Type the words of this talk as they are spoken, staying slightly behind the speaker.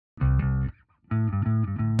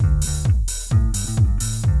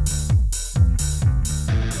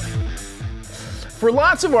For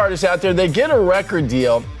lots of artists out there, they get a record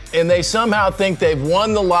deal and they somehow think they've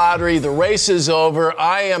won the lottery, the race is over,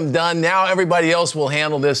 I am done, now everybody else will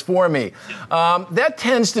handle this for me. That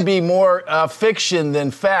tends to be more fiction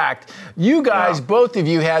than fact. You guys, both of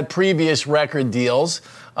you had previous record deals,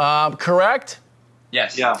 correct?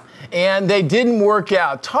 Yes. Yeah. And they didn't work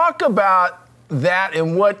out. Talk about that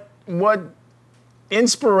and what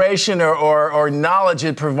inspiration or knowledge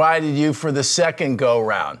it provided you for the second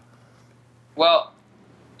go-round. Well,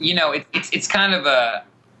 you know, it's kind of a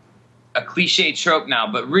cliche trope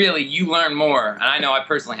now, but really you learn more, and I know I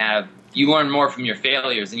personally have, you learn more from your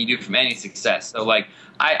failures than you do from any success. So like,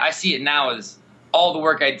 I see it now as all the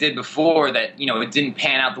work I did before that, you know, it didn't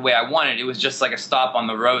pan out the way I wanted. It was just like a stop on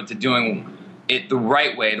the road to doing it the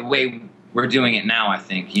right way, the way we're doing it now, I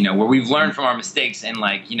think, you know, where we've learned from our mistakes. And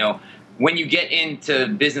like, you know, when you get into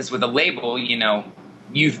business with a label, you know,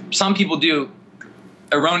 some people do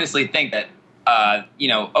erroneously think that, you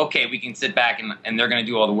know, okay, we can sit back and they're going to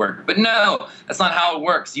do all the work. But no, that's not how it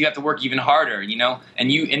works. You have to work even harder, you know, and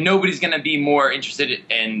nobody's going to be more interested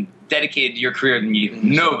and dedicated to your career than you.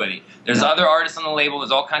 Nobody. There's other artists on the label.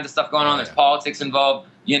 There's all kinds of stuff going on. There's politics involved.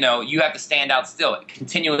 You know, you have to stand out still,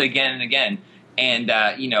 continually again and again. And,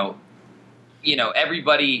 you know,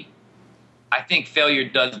 everybody, I think failure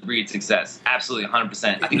does breed success. Absolutely,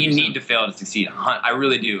 100%. I think you need to fail to succeed. I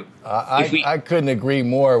really do. I couldn't agree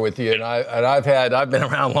more with you. And I've been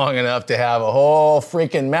around long enough to have a whole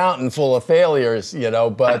freaking mountain full of failures, you know.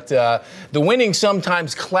 But the winning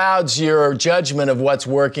sometimes clouds your judgment of what's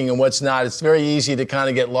working and what's not. It's very easy to kind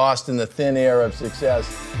of get lost in the thin air of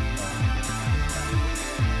success.